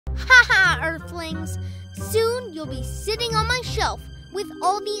Haha, Earthlings! Soon you'll be sitting on my shelf with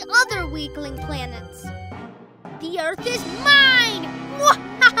all the other weakling planets. The Earth is mine!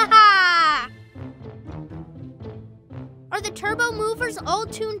 Mwahaha! Are the turbo movers all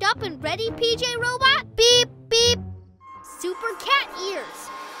tuned up and ready, PJ Robot? Beep, beep. Super cat ears.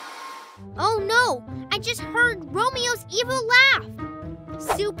 Oh no, I just heard Romeo's evil laugh.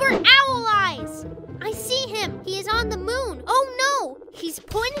 Super owl eyes. I see him. He is on the moon. Oh no, he's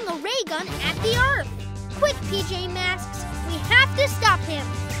pointing a ray gun at the Earth. Quick, PJ Masks. We have to stop him.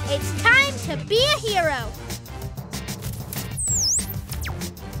 It's time to be a hero.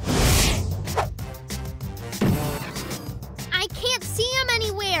 I can't see him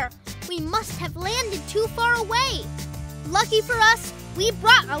anywhere. We must have landed too far away. Lucky for us, we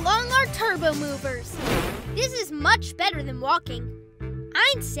brought along our turbo movers. This is much better than walking,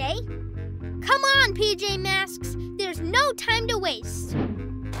 I'd say. Come on, PJ Masks. There's no time to waste.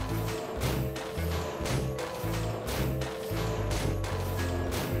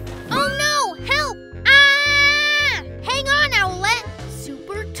 Oh no! Help! Ah! Hang on, Owlette!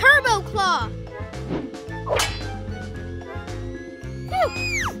 Super Turbo Claw!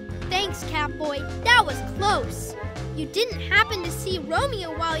 Whew. Thanks, Catboy. That was close. You didn't happen to see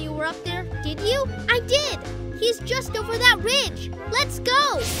Romeo while you were up there, did you? I did! He's just over that ridge. Let's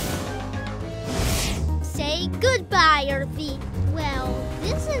go! Say goodbye, Earthy. Well,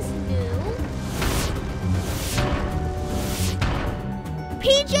 this is new.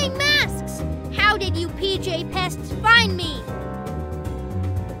 PJ Masks! How did you PJ Pests find me?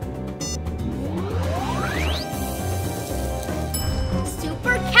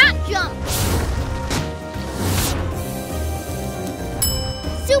 Super Cat Jump!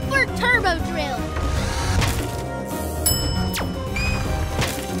 Super Turbo Drill!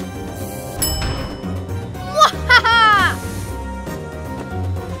 Mwahaha!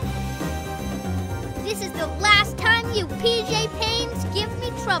 This is the last time you PJ Pains give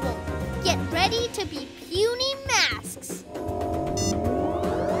me trouble. Get ready to be puny masks.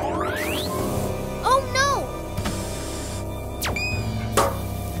 Oh no!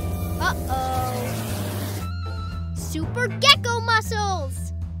 Uh-oh. Super Gekko muscles!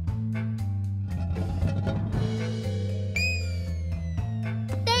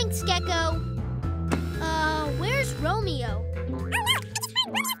 Thanks, Gekko. Where's Romeo?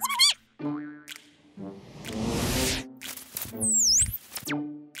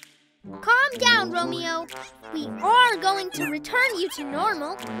 Calm down, Romeo. We are going to return you to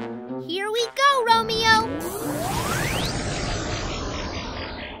normal. Here we go, Romeo.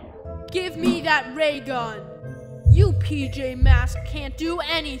 Give me that ray gun. You PJ Mask can't do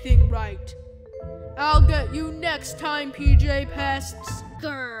anything right. I'll get you next time, PJ Pests.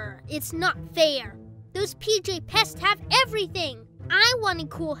 Grr, it's not fair. Those PJ Pests have everything. I wanted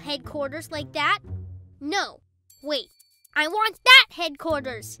cool headquarters like that. No, wait. I want that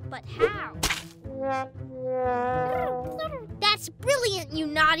headquarters. But how? That's brilliant, you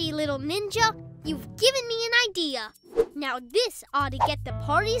naughty little ninja. You've given me an idea. Now this ought to get the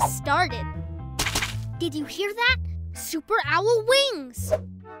party started. Did you hear that? Super owl wings.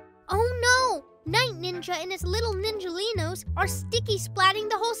 Oh no! Night Ninja and his little ninjalinos are sticky splatting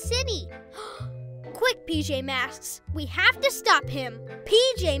the whole city. Quick, PJ Masks. We have to stop him.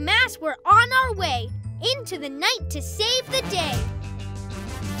 PJ Masks, we're on our way. Into the night to save the day.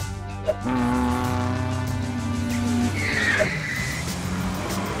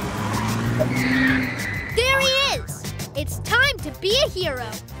 There he is. It's time to be a hero.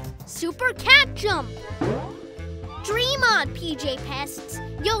 Super Cat Jump. Dream on, PJ Pests.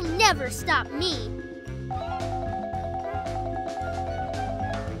 You'll never stop me.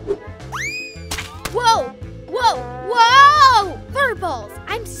 Whoa! Whoa! Whoa! Furballs,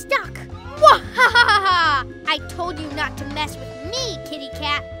 I'm stuck. Wahahaha! I told you not to mess with me, kitty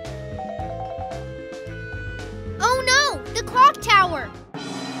cat. Oh no! The clock tower!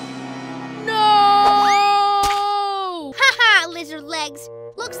 No! Haha, lizard legs.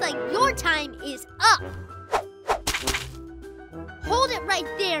 Looks like your time is up. Hold it right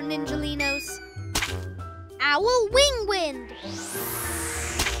there, ninjalinos. Owl Wing Wind.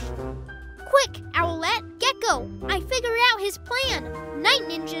 Quick, Owlette, Gekko, I figured out his plan. Night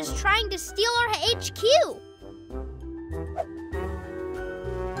Ninja's trying to steal our HQ.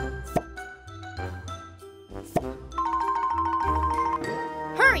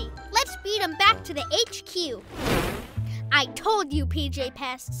 Hurry, let's beat him back to the HQ. I told you, PJ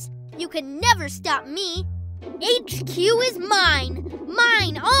Pests, you can never stop me. HQ is mine.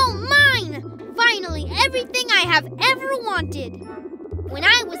 Mine, all mine. Finally, everything I have ever wanted. When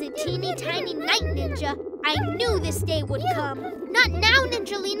I was a teeny tiny night ninja, I knew this day would come. Not now,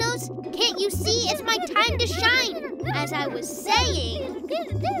 Ninjalinos. You see, it's my time to shine. As I was saying.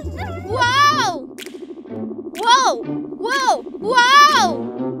 Whoa! Whoa! Whoa!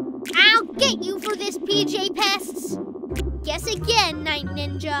 Whoa! I'll get you for this, PJ Pests. Guess again, Night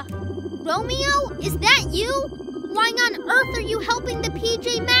Ninja. Romeo, is that you? Why on earth are you helping the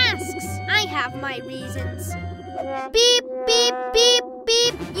PJ Masks? I have my reasons. Beep, beep, beep,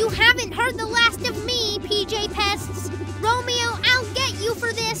 beep. You haven't heard the last of me, PJ Pests. Romeo, I'll get you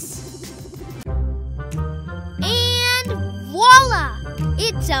for this. And voila!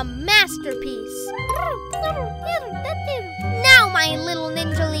 It's a masterpiece. Now, my little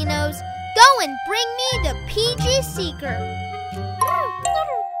ninjalinos, go and bring me the PJ Seeker.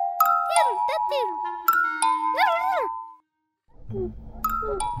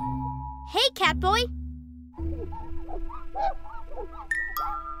 Hey, Catboy.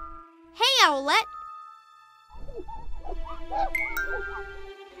 Hey, Owlette.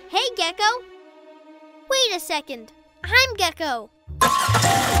 Hey, Gekko. Wait a second. I'm Gekko.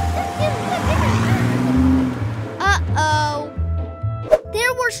 Uh-oh.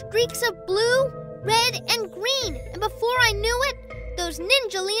 There were streaks of blue, red, and green, and before I knew it, those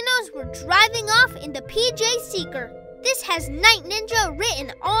ninjalinos were driving off in the PJ Seeker. This has Night Ninja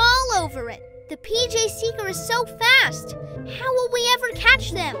written all over it. The PJ Seeker is so fast. How will we ever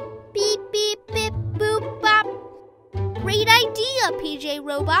catch them? Beep, beep, beep, boop, bop. Great idea, PJ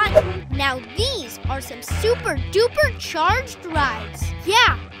Robot. Now these are some super duper charged rides.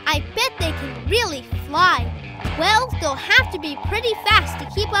 Yeah, I bet they can really fly. Well, they'll have to be pretty fast to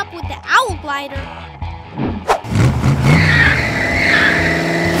keep up with the Owl Glider.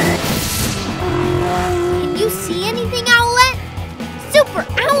 Can you see anything, Owlette? Super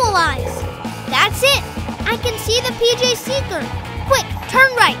Owl Eyes! That's it! I can see the PJ Seeker. Quick,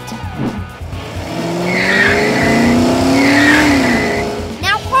 turn right.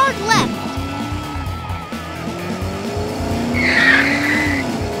 Now hard left.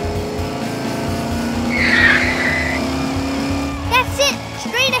 That's it!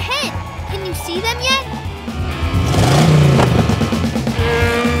 Straight ahead! Can you see them yet?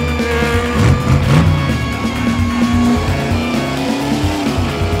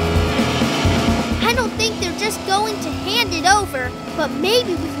 I don't think they're just going to hand it over, but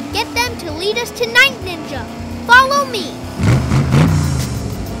maybe we can get them to lead us to Night Ninja. Follow me!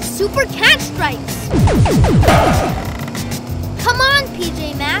 Super Cat Strikes! Come on,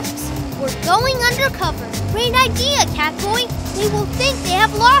 PJ Masks. We're going undercover. Great idea, Catboy. They will think they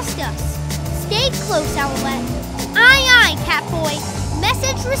have lost us. Stay close, Owlette. Aye, aye, Catboy.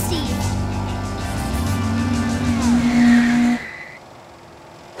 Message received.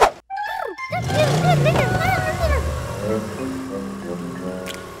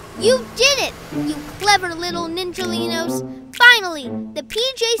 You did it, you clever little ninjalinos. Finally, the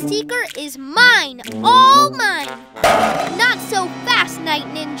PJ Seeker is mine, all mine. Not so fast, Night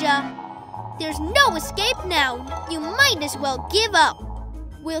Ninja. There's no escape now. You might as well give up.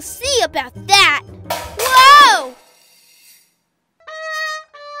 We'll see about that. Whoa!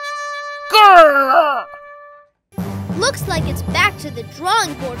 Grrr! Looks like it's back to the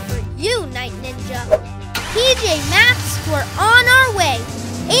drawing board for you, Night Ninja. PJ Masks, we're on our way.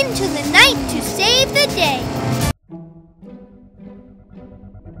 Into the night to save the day.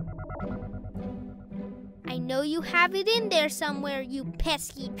 I know you have it in there somewhere, you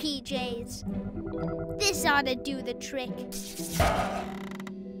pesky PJs. This ought to do the trick.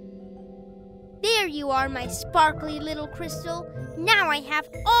 There you are, my sparkly little crystal. Now I have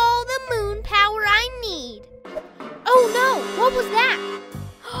all the moon power I need. Oh no, what was that?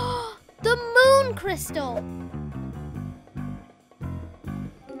 The moon crystal.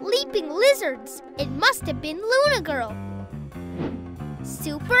 Leaping lizards. It must have been Luna Girl.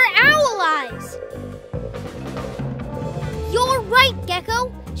 Super Owl Eyes. You're right,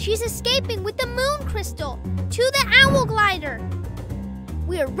 Gekko. She's escaping with the moon crystal to the Owl Glider.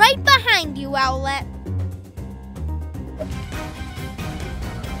 We're right behind you, Owlette.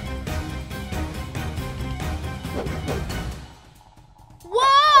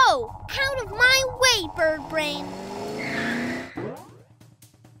 Whoa! Out of my way, Bird Brain.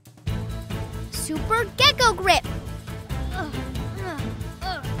 Super Gekko Grip.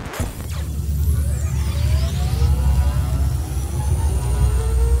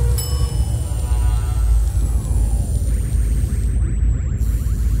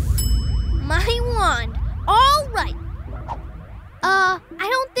 My wand. All right. I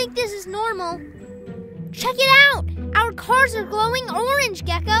don't think this is normal. Check it out. Our cars are glowing orange,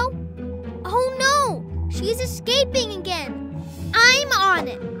 Gekko. Oh no, she's escaping again. I'm on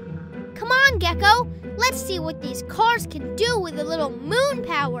it. Come on, Gekko. Let's see what these cars can do with a little moon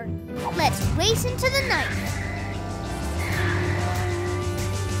power. Let's race into the night.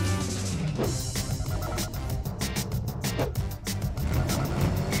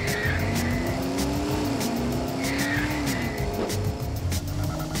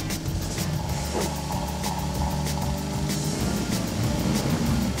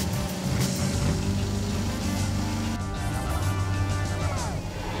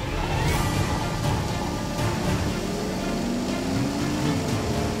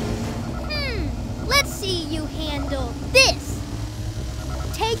 Let's see you handle this.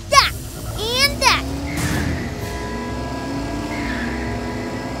 Take that and that.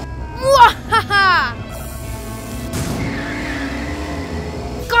 Mwahaha!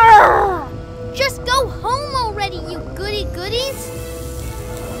 Grrr! Just go home already, you goody goodies.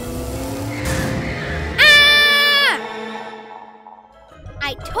 Ah!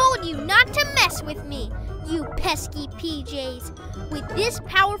 I told you not to mess with me, you pesky PJs. With this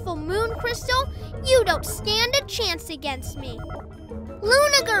powerful moon crystal, you don't stand a chance against me.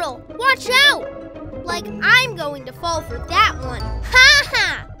 Luna girl, watch out! Like I'm going to fall for that one. Ha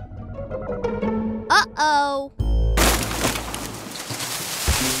ha! Uh-oh.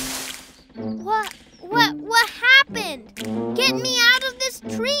 What happened? Get me out of this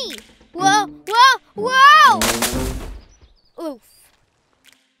tree! Whoa, whoa, whoa! Oof.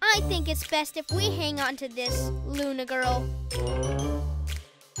 I think it's best if we hang on to this, Luna girl.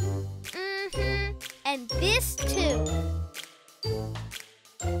 And this too.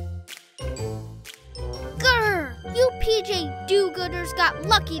 Grr! You PJ do-gooders got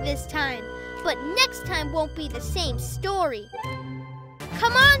lucky this time, but next time won't be the same story.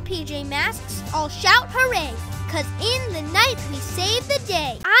 Come on, PJ Masks, I'll shout hooray, 'cause in the night we save the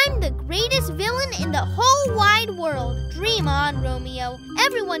day. I'm the greatest villain in the whole wide world. Dream on, Romeo.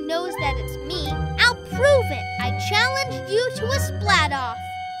 Everyone knows that it's me. I'll prove it. I challenge you to a splat-off.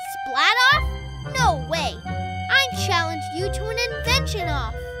 Splat-off? No way. I challenge you to an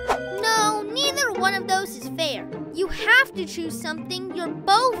invention-off. No, neither one of those is fair. You have to choose something you're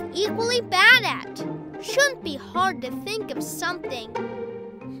both equally bad at. Shouldn't be hard to think of something.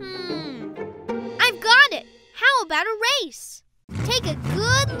 I've got it. How about a race? Take a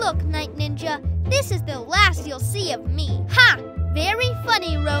good look, Night Ninja. This is the last you'll see of me. Ha! Very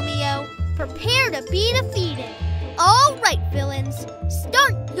funny, Romeo. Prepare to be defeated. All right, villains.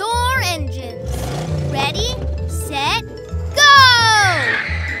 Start your engines. Ready, set, go!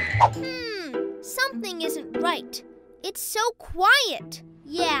 Something isn't right. It's so quiet.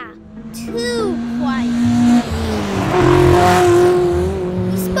 Yeah, too quiet.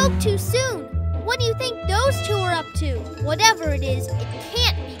 We spoke too soon. What do you think those two are up to? Whatever it is, it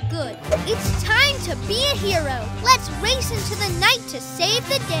can't be good. It's time to be a hero. Let's race into the night to save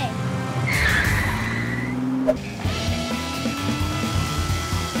the day.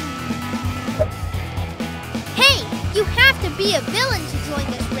 Hey, you have to be a villain to join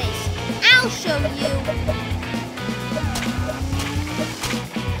this race. I'll show you.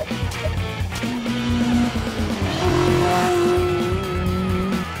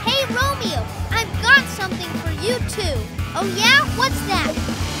 Hey, Romeo, I've got something for you too. Oh yeah? What's that?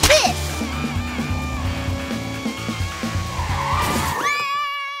 This!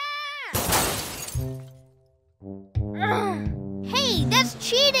 Hey, that's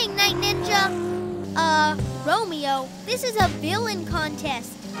cheating, Night Ninja! Romeo, this is a villain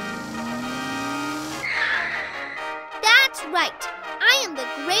contest. That's right. I am the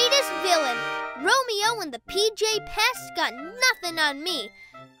greatest villain. Romeo and the PJ Pests got nothing on me.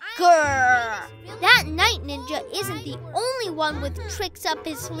 Grrr! That Night Ninja isn't the only one with tricks up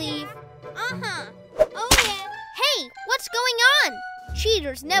his sleeve. Oh yeah. Hey, what's going on?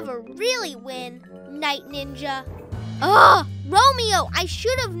 Cheaters never really win, Night Ninja. Ugh! Romeo, I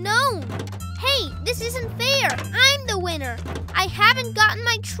should have known. Hey, this isn't fair. I'm the winner. I haven't gotten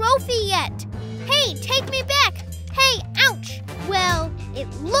my trophy yet. Hey, take me back. Hey, ouch. Well, it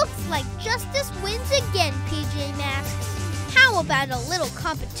looks like justice wins again, PJ Masks. How about a little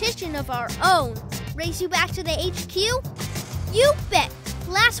competition of our own? Race you back to the HQ? You bet.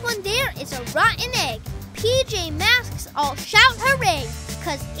 Last one there is a rotten egg. PJ Masks all shout hooray,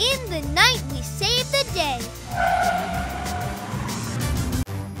 'cause in the night we save the day.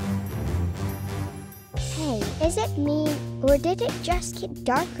 Hey, is it me, or did it just get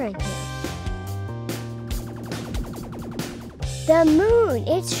darker in here? The moon,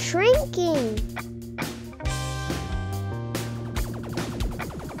 it's shrinking.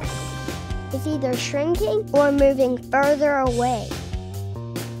 It's either shrinking or moving further away.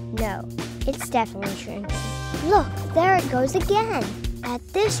 No, it's definitely shrinking. Look, there it goes again. At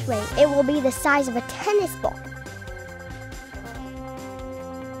this rate, it will be the size of a tennis ball.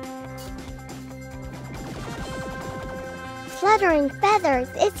 Fluttering feathers,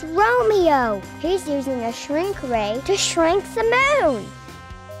 it's Romeo! He's using a shrink ray to shrink the moon.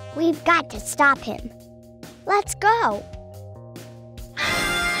 We've got to stop him. Let's go.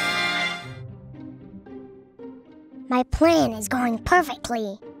 My plan is going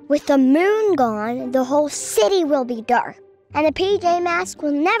perfectly. With the moon gone, the whole city will be dark. And the PJ Mask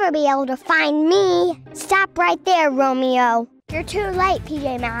will never be able to find me. Stop right there, Romeo. You're too late,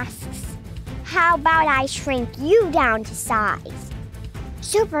 PJ Masks. How about I shrink you down to size?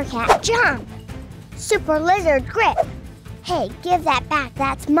 Super Cat, jump! Super Lizard, grip! Hey, give that back,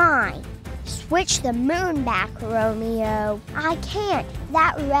 that's mine. Switch the moon back, Romeo. I can't.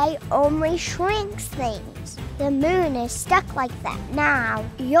 That ray only shrinks things. The moon is stuck like that now.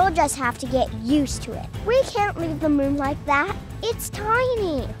 You'll just have to get used to it. We can't leave the moon like that. It's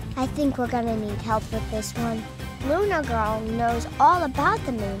tiny. I think we're gonna need help with this one. Luna Girl knows all about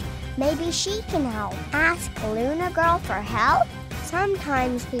the moon. Maybe she can help. Ask Luna Girl for help?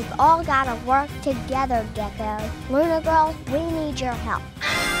 Sometimes we've all gotta work together, Gekko. Luna Girl, we need your help.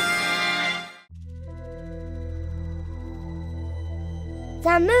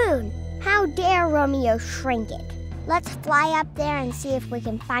 The moon! How dare Romeo shrink it? Let's fly up there and see if we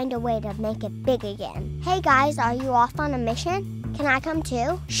can find a way to make it big again. Hey guys, are you off on a mission? Can I come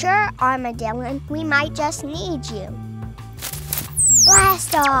too? Sure, Armadillon. We might just need you.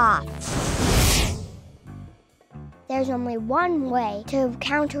 Blast off! There's only one way to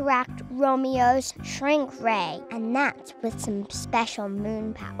counteract Romeo's shrink ray, and that's with some special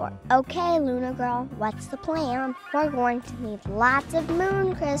moon power. Okay, Luna Girl, what's the plan? We're going to need lots of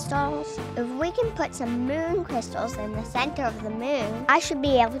moon crystals. If we can put some moon crystals in the center of the moon, I should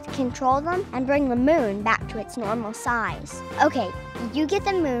be able to control them and bring the moon back to its normal size. Okay, you get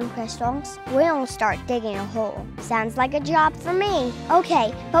the moon crystals, we'll start digging a hole. Sounds like a job for me.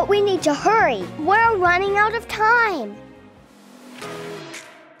 Okay, but we need to hurry. We're running out of time.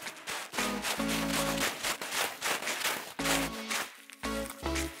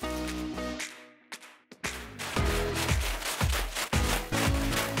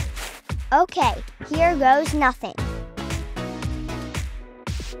 Okay, here goes nothing.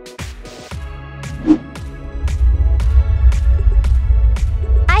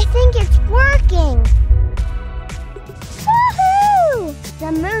 I think it's working! Woohoo!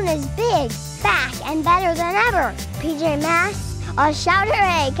 The moon is big, back, and better than ever. PJ Masks, I'll shout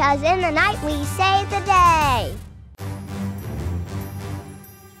hooray, 'cause in the night we save the day.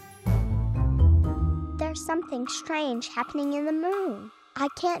 There's something strange happening in the moon. I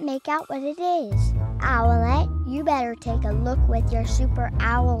can't make out what it is. Owlette, you better take a look with your super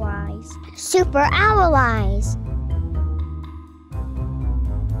owl eyes. Super owl eyes!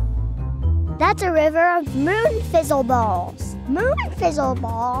 That's a river of moon fizzle balls. Moon fizzle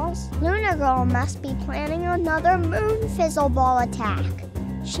balls? Luna Girl must be planning another moon fizzle ball attack.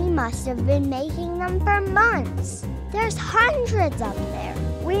 She must have been making them for months. There's hundreds up there.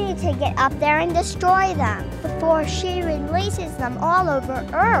 We need to get up there and destroy them before she releases them all over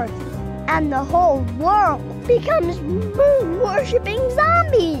Earth. And the whole world becomes moon-worshipping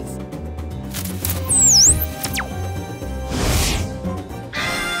zombies.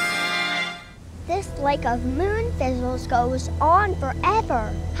 This lake of moon fizzles goes on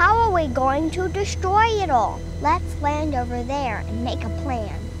forever. How are we going to destroy it all? Let's land over there and make a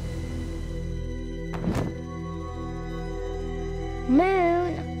plan.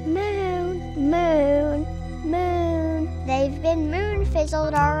 Moon, moon, moon, moon. They've been moon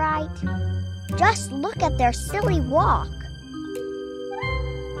fizzled, all right. Just look at their silly walk.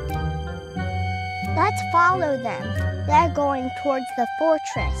 Let's follow them. They're going towards the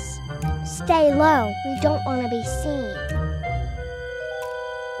fortress. Stay low. We don't want to be seen.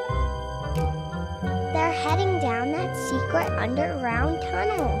 They're heading down that secret underground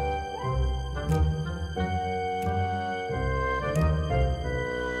tunnel.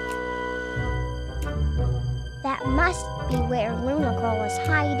 That must be where Luna Girl is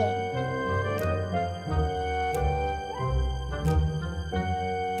hiding.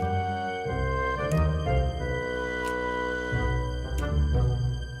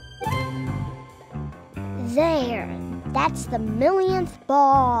 There, that's the millionth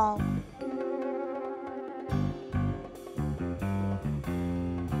ball.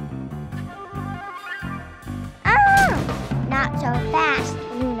 Ah! Not so fast,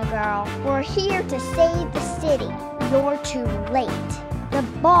 Luna Girl. We're here to save the city. You're too late. The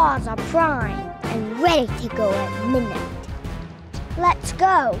balls are primed and ready to go at midnight. Let's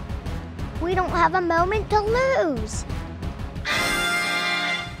go. We don't have a moment to lose.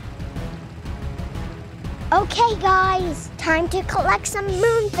 Okay, guys, time to collect some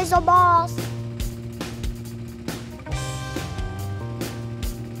moon fizzle balls.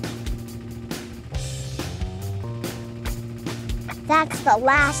 That's the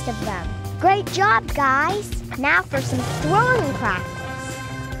last of them. Great job, guys. Now for some throwing practice.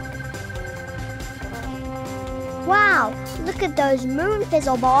 Wow, look at those moon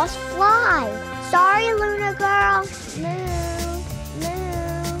fizzle balls fly. Sorry, Luna girl. Moon,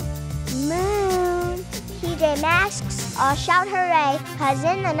 moon, moon. PJ Masks, all shout hooray, 'cause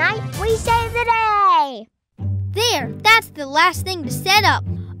in the night we save the day. There, that's the last thing to set up.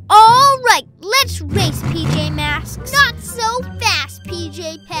 All right, let's race, PJ Masks. Not so fast,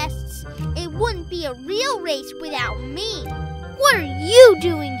 PJ Pests. It wouldn't be a real race without me. What are you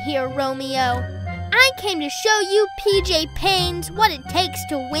doing here, Romeo? I came to show you PJ Pains what it takes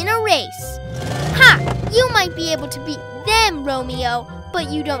to win a race. Ha! You might be able to beat them, Romeo, but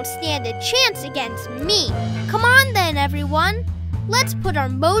you don't stand a chance against me. Come on then, everyone. Let's put our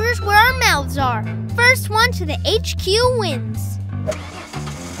motors where our mouths are. First one to the HQ wins.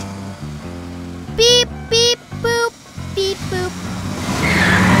 Beep, beep, boop, beep, boop.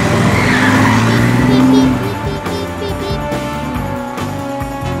 Beep, beep, beep, beep, beep, beep, beep.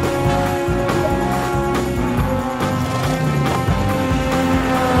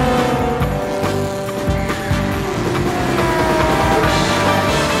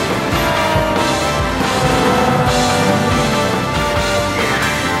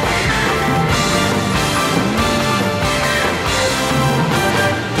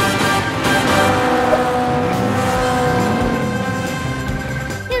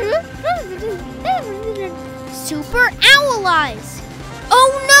 Super owl eyes!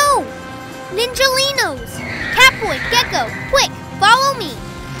 Oh no! Ninjalinos! Catboy, Gekko, quick, follow me!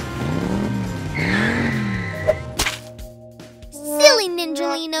 Silly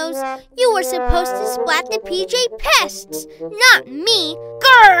Ninjalinos! You were supposed to splat the PJ Pests, not me!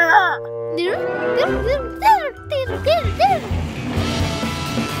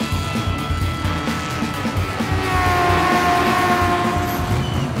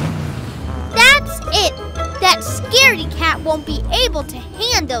 That's it! That scaredy cat won't be able to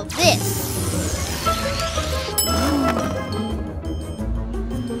handle this.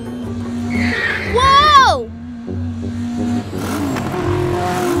 Whoa!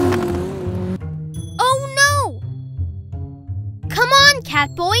 Oh no! Come on,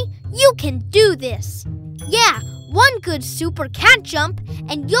 Catboy, you can do this. Yeah, one good super cat jump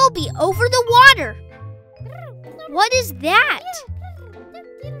and you'll be over the water. What is that?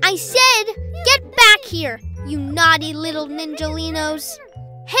 I said, get back here, you naughty little Ninjalinos.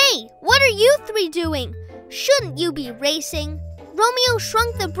 Hey, what are you three doing? Shouldn't you be racing? Romeo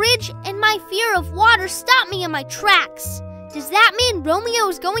shrunk the bridge and my fear of water stopped me in my tracks. Does that mean Romeo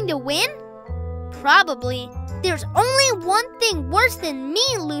is going to win? Probably. There's only one thing worse than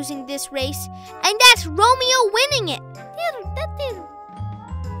me losing this race, and that's Romeo winning it.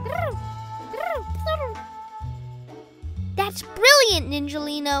 That's brilliant,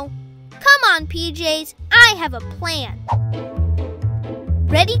 Ninjalino. Come on, PJs, I have a plan.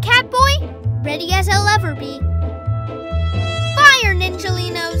 Ready, Catboy? Ready as I'll ever be. Fire,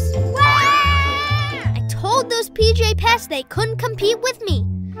 Ninjalinos! I told those PJ pests they couldn't compete with me,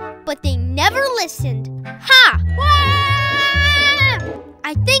 but they never listened. Ha!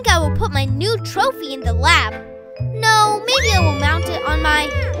 I think I will put my new trophy in the lab. No, maybe I will mount it on my...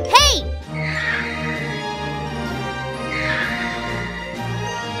 Hey!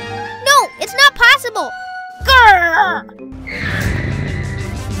 No, it's not possible! Grrr!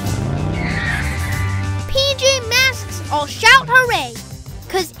 PJ Masks all shout hooray!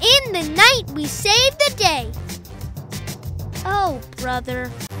 'Cause in the night we save the day! Oh, brother.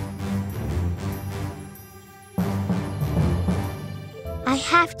 I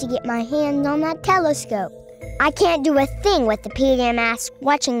have to get my hands on that telescope. I can't do a thing with the PJ Mask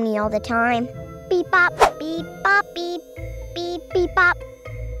watching me all the time. Beep bop, beep bop, beep, beep, beep bop.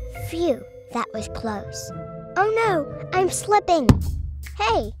 Phew, that was close. Oh no, I'm slipping.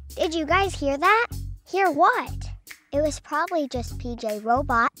 Hey, did you guys hear that? Hear what? It was probably just PJ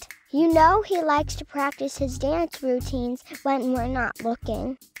Robot. You know he likes to practice his dance routines when we're not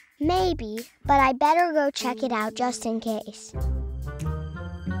looking. Maybe, but I better go check it out just in case.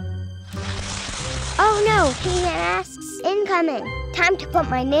 Oh no, PJ Masks incoming. Time to put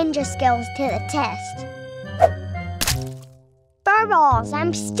my ninja skills to the test. Furballs,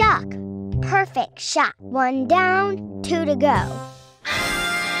 I'm stuck. Perfect shot. 1 down, 2 to go.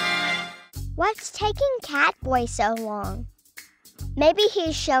 What's taking Catboy so long? Maybe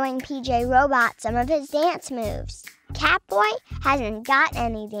he's showing PJ Robot some of his dance moves. Catboy hasn't got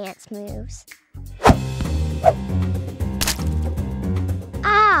any dance moves.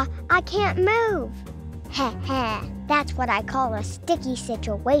 I can't move. Heh heh, that's what I call a sticky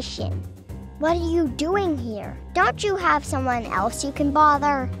situation. What are you doing here? Don't you have someone else you can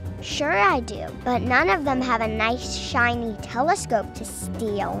bother? Sure I do, but none of them have a nice shiny telescope to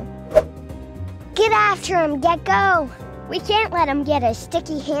steal. Get after him, Gekko! We can't let him get his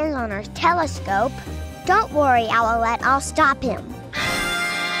sticky hands on our telescope. Don't worry, Owlette, I'll stop him.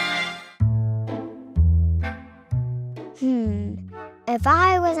 If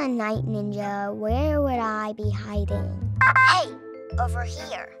I was a night ninja, where would I be hiding? Hey, over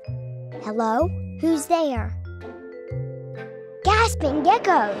here. Hello? Who's there? Gasping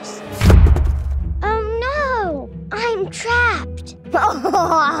geckos! Oh no! I'm trapped!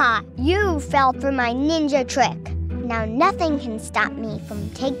 You fell for my ninja trick. Now nothing can stop me from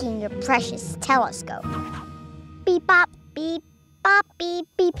taking your precious telescope. Beep bop, beep bop, beep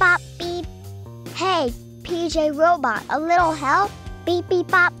beep bop, beep. Hey, PJ Robot, a little help? Beep beep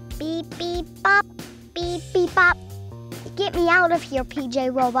bop, beep beep bop, beep beep bop. Get me out of here,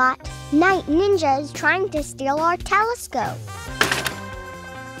 PJ Robot. Night Ninja is trying to steal our telescope.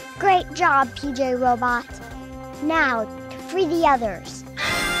 Great job, PJ Robot. Now, to free the others.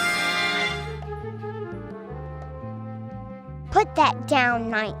 Put that down,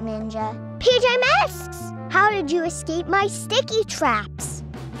 Night Ninja. PJ Masks! How did you escape my sticky traps?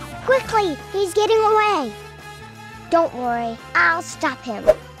 Quickly, he's getting away. Don't worry, I'll stop him.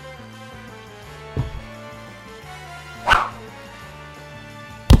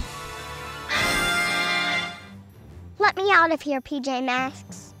 Let me out of here, PJ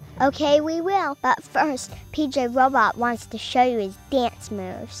Masks. Okay, we will. But first, PJ Robot wants to show you his dance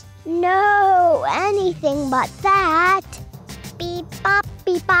moves. No, anything but that. Beep, bop,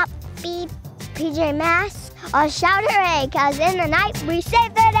 beep, bop, beep. PJ Masks, I'll shout hooray, 'cause in the night we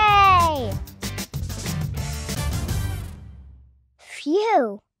save the day.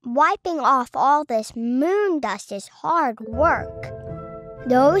 Phew, wiping off all this moon dust is hard work.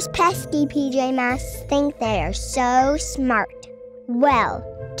 Those pesky PJ Masks think they are so smart. Well,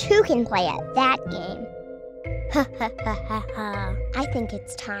 two can play at that game. Ha ha ha ha ha. I think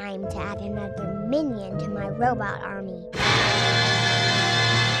it's time to add another minion to my robot army.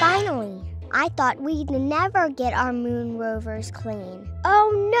 Finally, I thought we'd never get our moon rovers clean.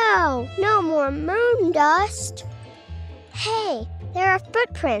 Oh no, no more moon dust. Hey, there are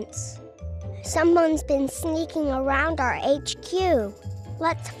footprints. Someone's been sneaking around our HQ.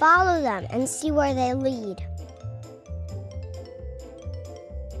 Let's follow them and see where they lead.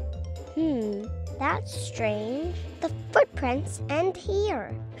 That's strange. The footprints end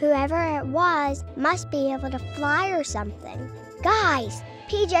here. Whoever it was must be able to fly or something. Guys,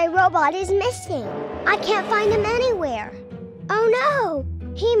 PJ Robot is missing. I can't find him anywhere. Oh no,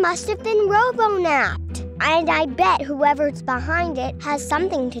 he must have been robo-napped. And I bet whoever's behind it has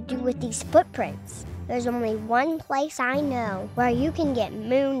something to do with these footprints. There's only one place I know where you can get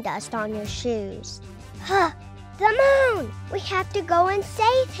moon dust on your shoes. Huh, the moon! We have to go and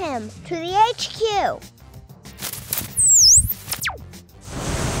save him to the HQ.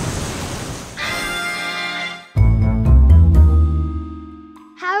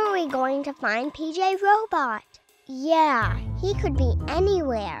 How are we going to find PJ Robot? Yeah, he could be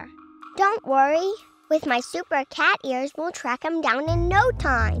anywhere. Don't worry. With my super cat ears, we'll track him down in no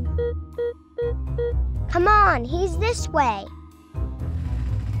time. Come on, he's this way.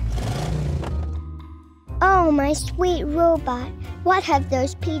 Oh, my sweet robot, what have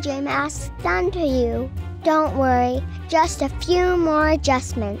those PJ Masks done to you? Don't worry, just a few more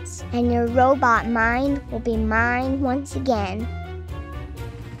adjustments, and your robot mind will be mine once again.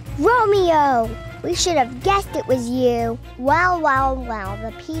 Romeo! We should have guessed it was you. Well,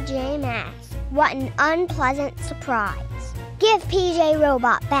 the PJ Masks. What an unpleasant surprise. Give PJ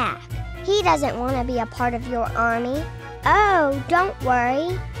Robot back. He doesn't want to be a part of your army. Oh, don't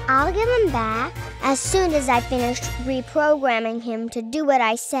worry. I'll give him back as soon as I finish reprogramming him to do what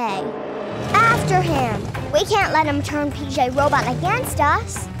I say. After him! We can't let him turn PJ Robot against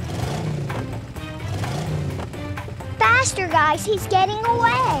us. Faster, guys, he's getting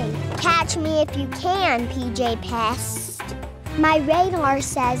away. Catch me if you can, PJ Pest. My radar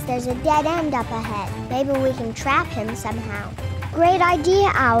says there's a dead end up ahead. Maybe we can trap him somehow. Great idea,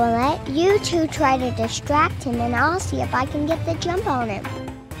 Owlette. You two try to distract him and I'll see if I can get the jump on him.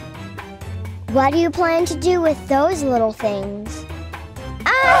 What do you plan to do with those little things?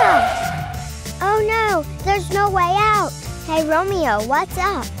 Ah! Oh no, there's no way out. Hey Romeo, what's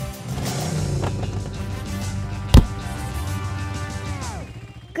up?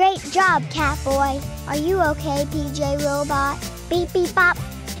 Great job, Catboy. Are you okay, PJ Robot? Beep beep bop.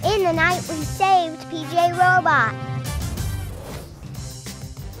 In the night we saved PJ Robot.